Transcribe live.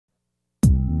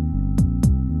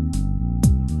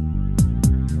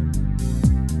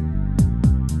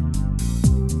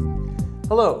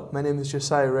Hello, my name is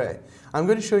Josiah Rea. I'm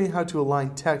going to show you how to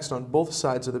align text on both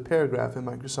sides of the paragraph in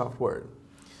Microsoft Word.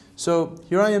 So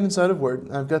here I am inside of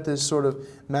Word. I've got this sort of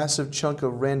massive chunk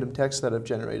of random text that I've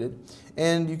generated,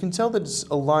 and you can tell that it's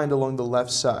aligned along the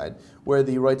left side, where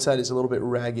the right side is a little bit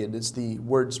ragged as the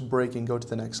words break and go to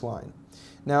the next line.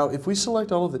 Now if we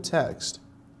select all of the text,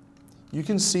 you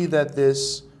can see that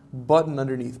this button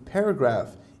underneath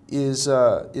paragraph is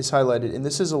highlighted, and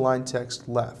this is aligned text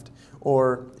left,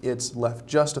 or it's left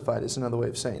justified is another way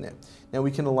of saying it. Now we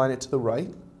can align it to the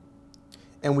right,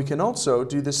 and we can also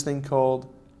do this thing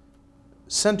called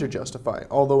center justify,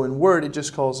 although in Word it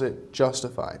just calls it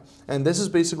justify. And this is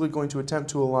basically going to attempt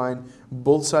to align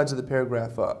both sides of the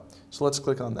paragraph up. So let's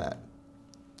click on that.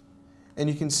 And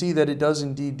you can see that it does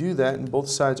indeed do that, and both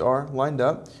sides are lined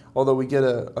up, although we get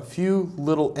a few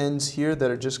little ends here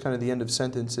that are just kind of the end of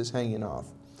sentences hanging off.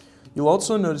 You'll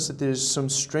also notice that there's some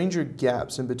stranger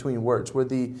gaps in between words, where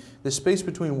the space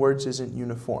between words isn't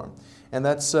uniform. And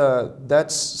that's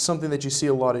something that you see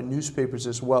a lot in newspapers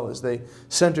as well, as they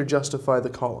center justify the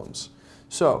columns.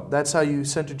 So that's how you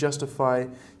center justify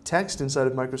text inside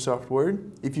of Microsoft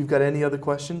Word. If you've got any other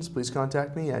questions, please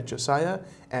contact me at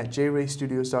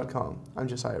josiah@jraystudios.com. I'm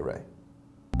Josiah Rea.